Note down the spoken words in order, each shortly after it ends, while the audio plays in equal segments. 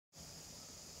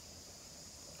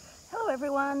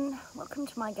everyone, welcome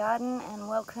to my garden and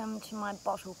welcome to my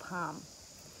bottle palm.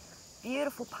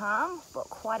 Beautiful palm, bought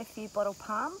quite a few bottle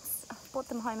palms. I brought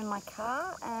them home in my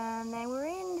car and they were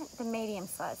in the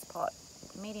medium-sized pot,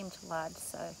 medium to large,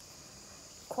 so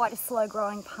quite a slow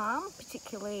growing palm,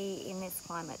 particularly in this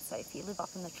climate. So if you live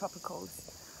up in the tropical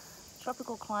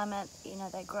climate, you know,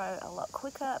 they grow a lot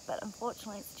quicker, but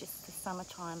unfortunately it's just the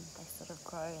summertime they sort of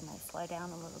grow and they slow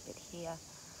down a little bit here.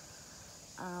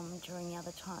 During the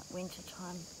other time, winter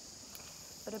time.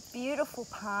 But a beautiful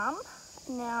palm.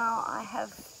 Now I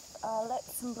have let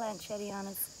some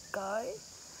Blanchettianas go,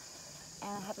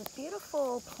 and I have a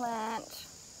beautiful plant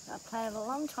I planted a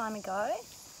long time ago,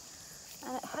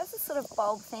 and it has a sort of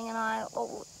bulb thing, and I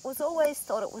always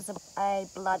thought it was a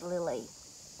blood lily.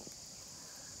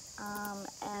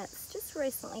 And it's just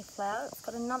recently flowered. It's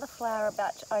got another flower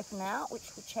about to open out,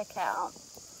 which we'll check out.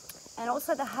 And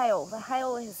also the hail. The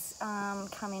hail has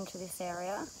come into this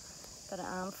area, but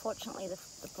unfortunately the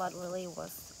blood lily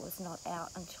was not out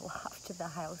until after the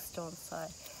hailstorm. So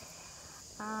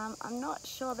I'm not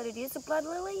sure that it is a blood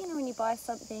lily. You know, when you buy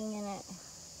something and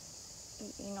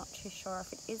you're not too sure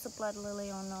if it is a blood lily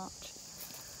or not.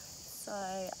 So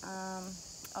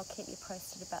I'll keep you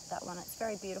posted about that one. It's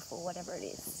very beautiful, whatever it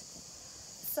is.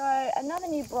 So another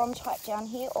new brom type down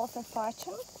here,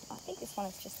 Orthophytum. I think this one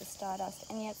is just a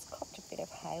stardust, and yeah, it's copped a bit of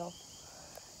hail.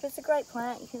 But it's a great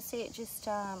plant. You can see it just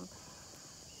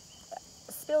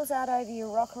spills out over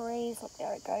your rockeries. Look,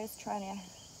 there it goes, trying to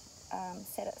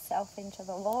set itself into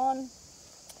the lawn.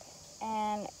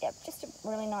 And yep, just a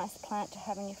really nice plant to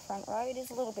have in your front row. It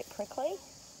is a little bit prickly,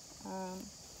 and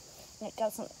it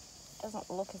doesn't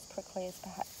look as prickly as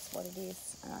perhaps what it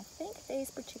is. And I think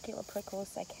these particular prickles,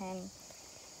 they can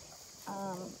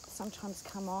sometimes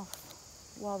come off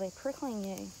while they're prickling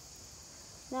you.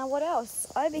 Now what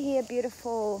else? Over here,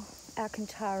 beautiful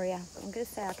Alcantarea. I'm going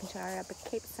to say Alcantarea, but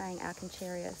keep saying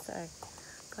Alcantarea, so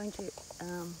I'm going to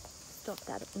stop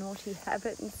that naughty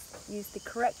habit and use the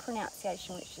correct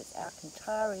pronunciation, which is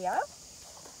Alcantarea.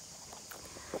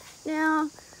 Now,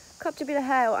 copped a bit of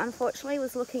hail, unfortunately.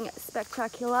 Was looking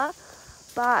spectacular,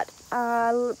 but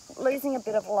losing a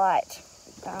bit of light.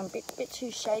 Bit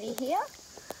too shady here.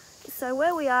 So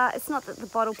where we are, it's not the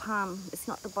bottle palm,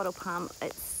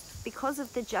 it's because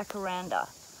of the jacaranda.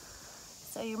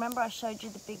 So you remember I showed you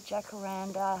the big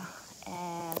jacaranda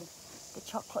and the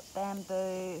chocolate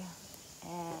bamboo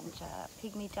and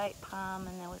pygmy date palm,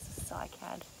 and there was a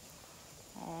cycad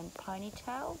and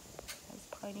ponytail, those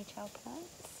ponytail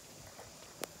plants.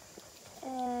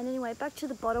 And anyway, back to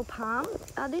the bottle palm.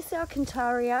 This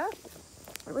Alcantarea,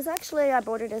 it was actually, I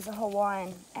bought it as a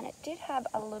Hawaiian, and it did have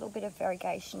a little bit of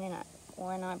variegation in it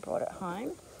when I brought it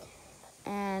home,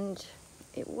 and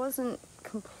it wasn't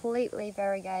completely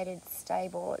variegated,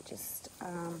 stable. It just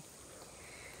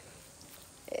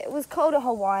it was called a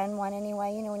Hawaiian one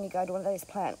anyway. You know, when you go to one of those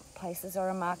plant places or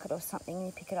a market or something and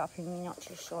you pick it up and you're not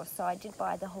too sure. So I did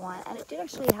buy the Hawaiian, and it did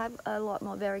actually have a lot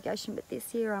more variegation, but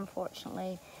this year,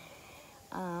 unfortunately,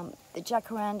 the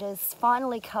jacarandas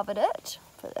finally covered it.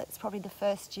 It's probably the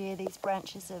first year these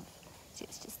branches have,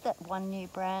 it's just that one new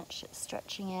branch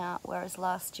stretching out, whereas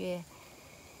last year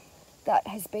that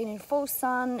has been in full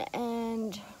sun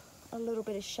and a little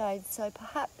bit of shade. So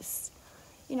perhaps,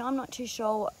 you know, I'm not too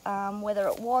sure whether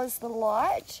it was the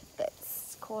light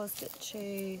that's caused it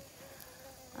to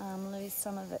lose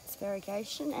some of its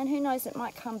variegation, and who knows, it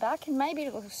might come back and maybe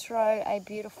it will throw a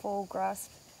beautiful grass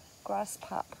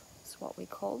pup, is what we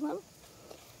call them.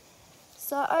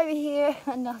 So over here,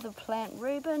 another plant,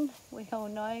 Reuben. We all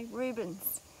know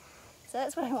Reubens. So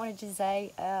that's what I wanted to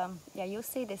say. Yeah, you'll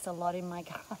see this a lot in my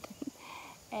garden.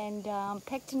 And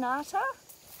Pectinata,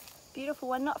 beautiful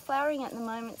one, not flowering at the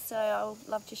moment, so I'll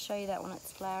love to show you that when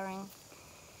it's flowering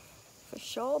for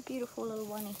sure. Beautiful little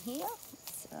one in here.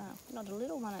 It's not a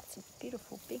little one, it's a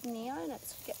beautiful big neon.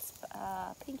 It gets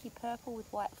pinky purple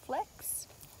with white flecks.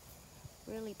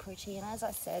 Really pretty, and as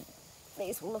I said,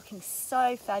 these were looking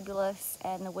so fabulous,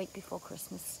 and the week before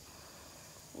Christmas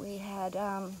we had,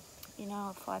 you know,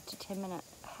 a 5 to 10 minute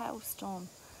hailstorm.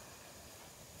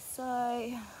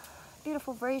 So,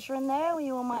 beautiful Vriesea in there,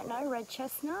 you all might know, red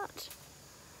chestnut.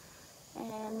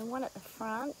 And the one at the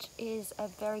front is a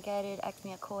variegated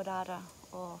Aechmea cordata,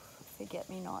 or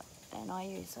forget-me-not, and I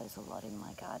use those a lot in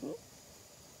my garden.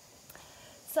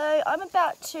 So I'm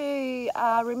about to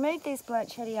remove these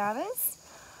Blanchettianas.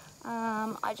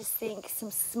 I just think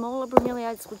some smaller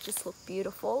Bromeliads would just look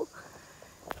beautiful,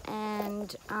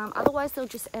 and otherwise they'll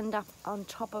just end up on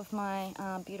top of my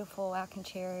beautiful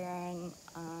Alcantarea and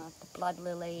the blood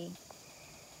lily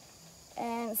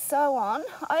and so on.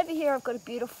 Over here I've got a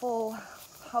beautiful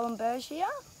Hohenbergia,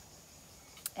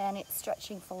 and it's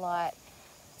stretching for light.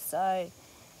 So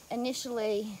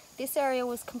initially this area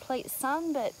was complete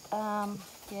sun, but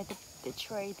yeah, the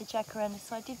tree, the jacaranda,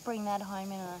 so I did bring that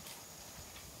home in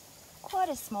quite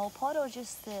a small pot, or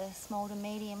just the small to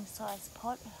medium sized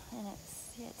pot, and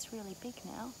it's really big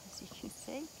now, as you can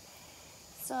see.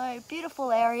 So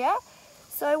beautiful area.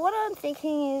 So what I'm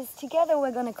thinking is, together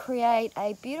we're going to create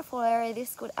a beautiful area.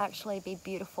 This could actually be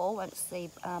beautiful once the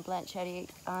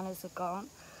Blanchettianas are gone.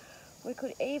 We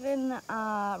could even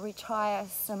retire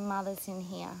some mothers in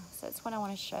here. So that's what I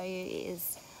want to show you,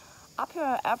 is up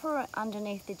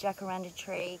underneath the jacaranda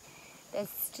tree,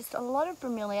 there's just a lot of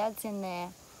bromeliads in there.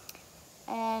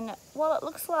 And while it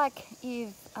looks like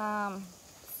you've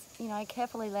you know,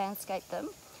 carefully landscaped them,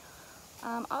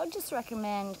 I would just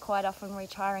recommend quite often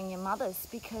retiring your mothers,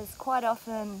 because quite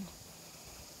often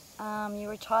you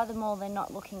retire them all, they're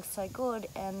not looking so good,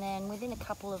 and then within a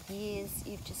couple of years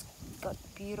you've just got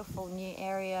beautiful new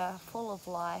area full of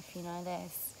life. You know,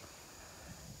 there's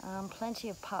plenty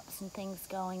of pups and things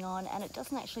going on, and it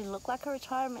doesn't actually look like a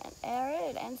retirement area.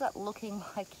 It ends up looking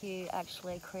like you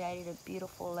actually created a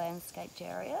beautiful landscaped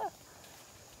area.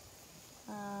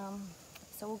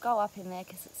 So we'll go up in there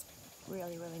because it's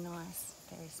really, really nice,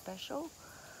 very special.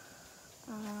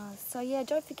 So yeah,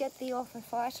 don't forget the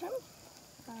Orthophytum.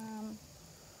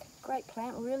 Great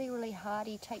plant, really, really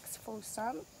hardy, takes full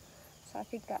sun. So I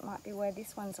think that might be where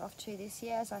this one's off to this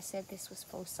year. As I said, this was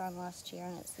full sun last year,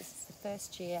 and this is the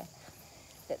first year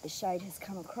that the shade has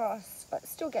come across, but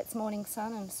still gets morning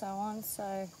sun and so on.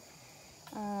 So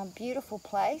beautiful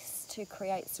place to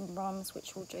create some broms,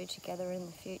 which we'll do together in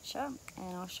the future,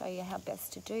 and I'll show you how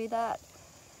best to do that.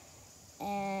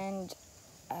 And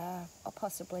I'll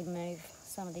possibly move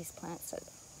some of these plants that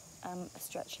are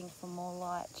stretching for more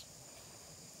light.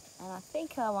 And I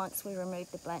think once we remove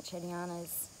the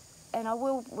Blanchettianas, and I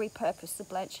will repurpose the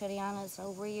Blanchettianas,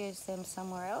 I'll reuse them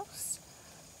somewhere else,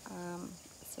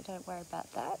 so don't worry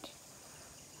about that.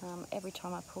 Every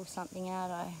time I pull something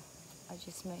out, I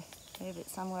just move it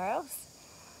somewhere else.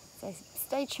 So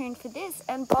stay tuned for this.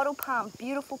 And bottle palm,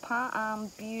 beautiful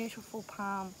palm,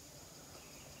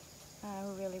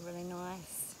 really, really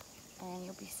nice. And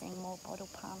you'll be seeing more bottle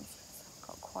palms. I've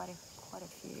got quite a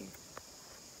few.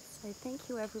 So thank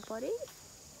you, everybody.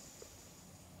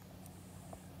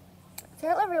 So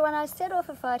hello everyone, I said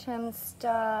Orthophytum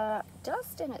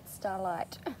Stardust, and it's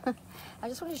Starlight. I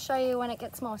just want to show you when it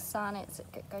gets more sun, it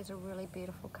goes a really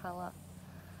beautiful colour.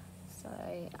 So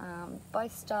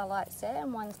both Starlights there,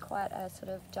 and one's quite a sort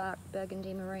of dark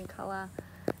burgundy maroon colour,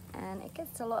 and it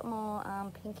gets a lot more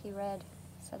pinky red.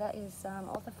 So that is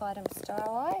Orthophytum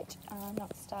Starlight,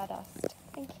 not Stardust.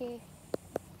 Thank you.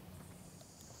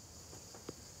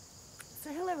 So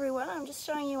hello everyone, I'm just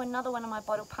showing you another one of my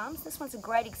bottle palms. This one's a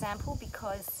great example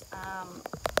because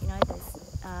you know,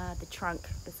 there's the trunk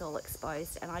is all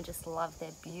exposed, and I just love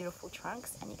their beautiful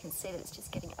trunks, and you can see that it's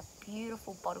just getting a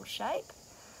beautiful bottle shape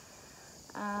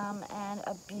and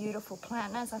a beautiful plant.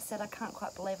 And as I said, I can't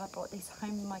quite believe I brought these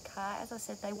home in my car. As I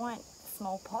said, they weren't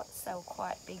small pots, they were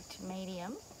quite big to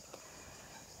medium.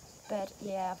 But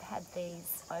yeah, I've had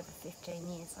these over 15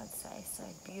 years, I'd say. So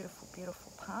beautiful,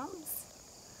 beautiful palms.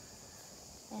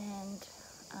 And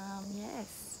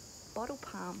yes, bottle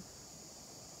palm.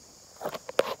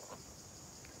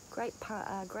 Great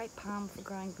palm for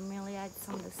growing bromeliad,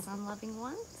 some of the sun-loving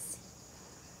ones.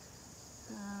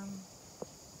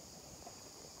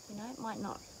 You know, it might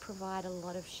not provide a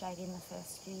lot of shade in the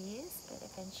first few years, but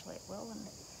eventually it will. And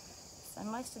so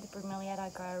most of the bromeliad I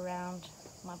grow around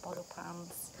my bottle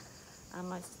palms are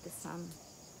most of the sun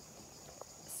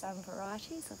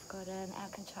varieties. I've got an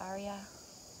Alcantarea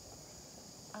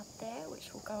up there,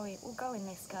 which will go in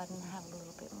this garden and have a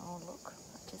little bit more look.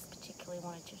 I just particularly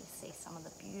wanted you to see some of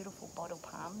the beautiful bottle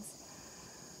palms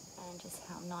and just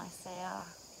how nice they are.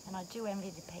 And I do envy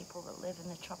the people that live in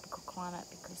the tropical climate,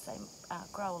 because they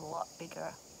grow a lot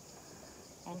bigger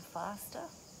and faster.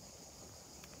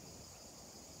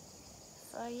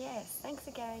 So yes, thanks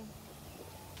again.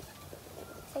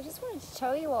 So I just wanted to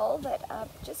tell you all that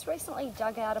I've just recently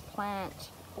dug out a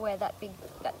plant where that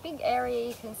big area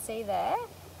you can see there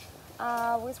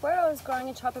was where I was growing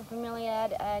a type of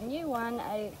bromeliad, a new one,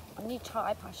 a new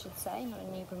type I should say, not a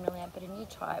new bromeliad, but a new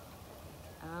type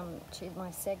to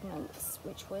my segments,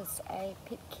 which was a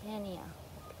Pitcairnia,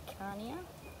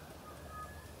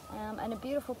 and a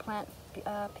beautiful plant,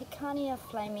 Pitcairnia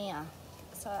flamea.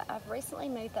 So I've recently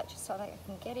moved that just so that I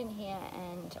can get in here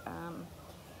and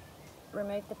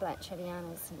remove the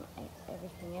Blanchettianas and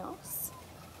everything else.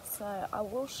 So I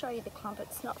will show you the clump.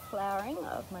 It's not flowering,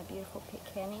 of my beautiful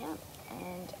Pitcairnia,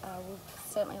 and I would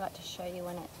certainly like to show you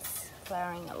when it's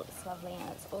flowering. It looks lovely, and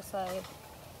it's also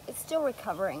it's still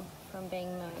recovering from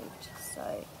being moved.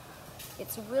 So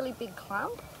it's a really big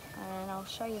clump, and I'll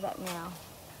show you that now.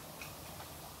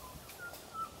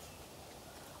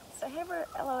 So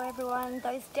hello everyone,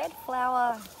 those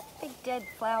big dead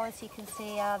flowers you can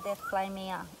see are their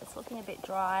Flamea. It's looking a bit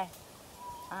dry,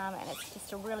 and it's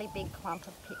just a really big clump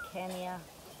of Pitcairnia,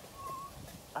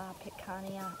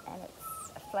 and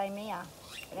it's a Flamea.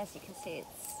 And as you can see,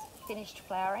 it's finished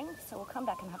flowering, so we'll come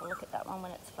back and have a look at that one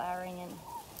when it's flowering, and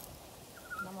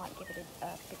I might give it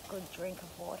a good drink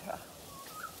of water.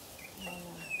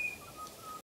 And,